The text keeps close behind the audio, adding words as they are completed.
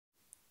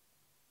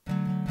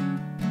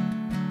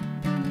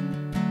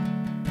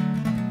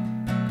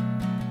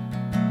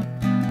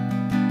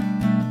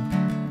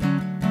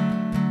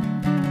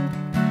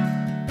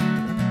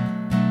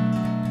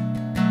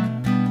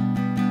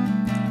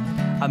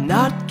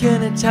not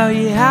gonna tell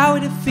you how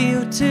it'd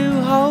feel to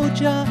hold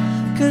ya,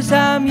 'cause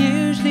I'm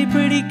usually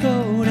pretty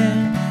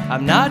golden.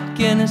 I'm not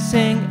gonna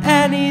sing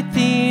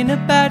anything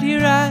about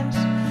your eyes,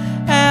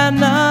 and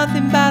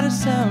nothing about a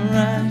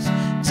sunrise.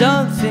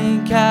 Don't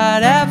think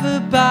I'd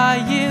ever buy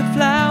you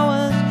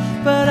flowers,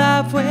 but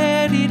I've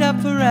waited up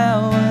for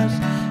hours,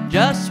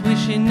 just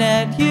wishing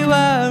that you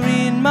were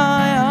in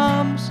my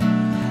arms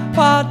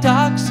while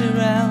dark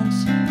surrounds.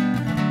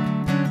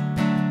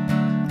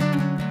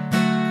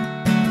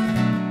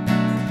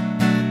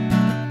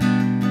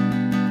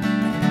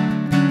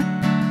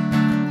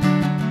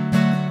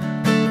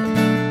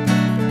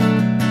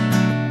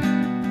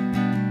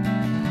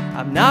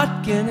 I'm not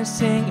gonna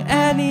sing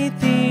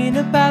anything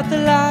about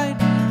the light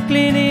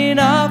cleaning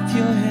off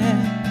your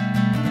hair,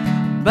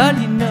 but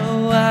you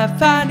know I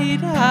find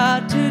it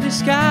hard to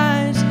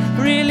disguise,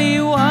 really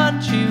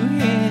want you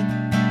here.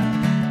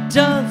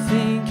 Don't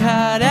think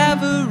I'd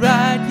ever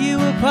write you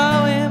a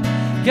poem,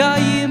 girl,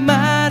 you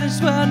might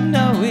as well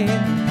know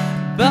it,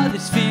 but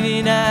this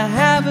feeling I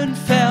haven't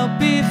felt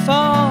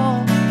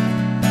before,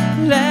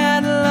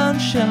 let alone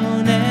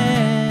shown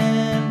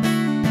it,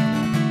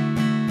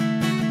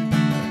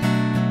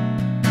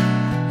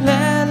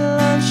 let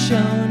alone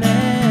shown it.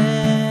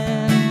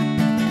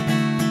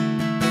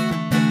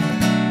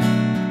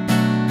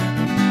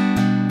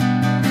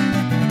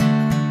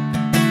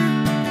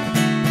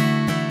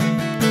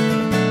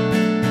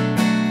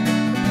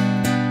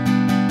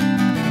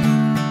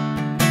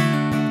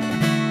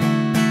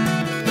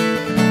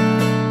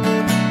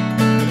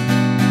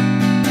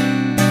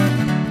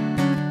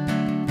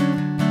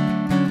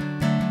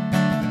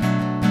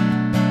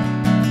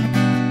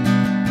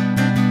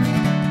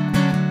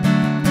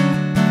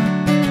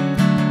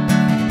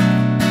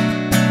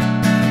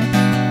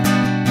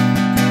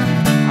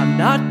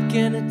 Not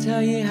gonna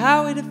tell you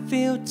how it'd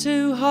feel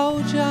to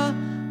hold ya,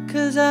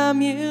 'cause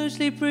I'm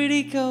usually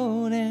pretty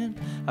golden.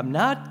 I'm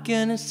not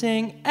gonna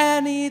sing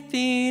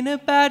anything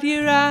about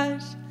your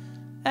eyes,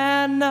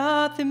 and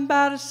nothing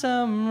about a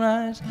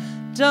sunrise.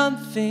 Don't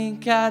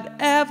think I'd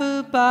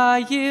ever buy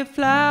you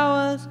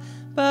flowers,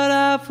 but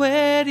I've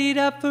waited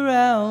up for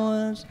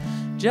hours,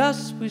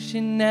 just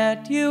wishing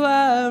that you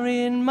were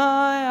in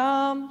my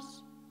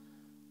arms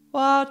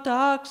while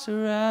dark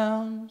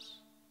surrounds.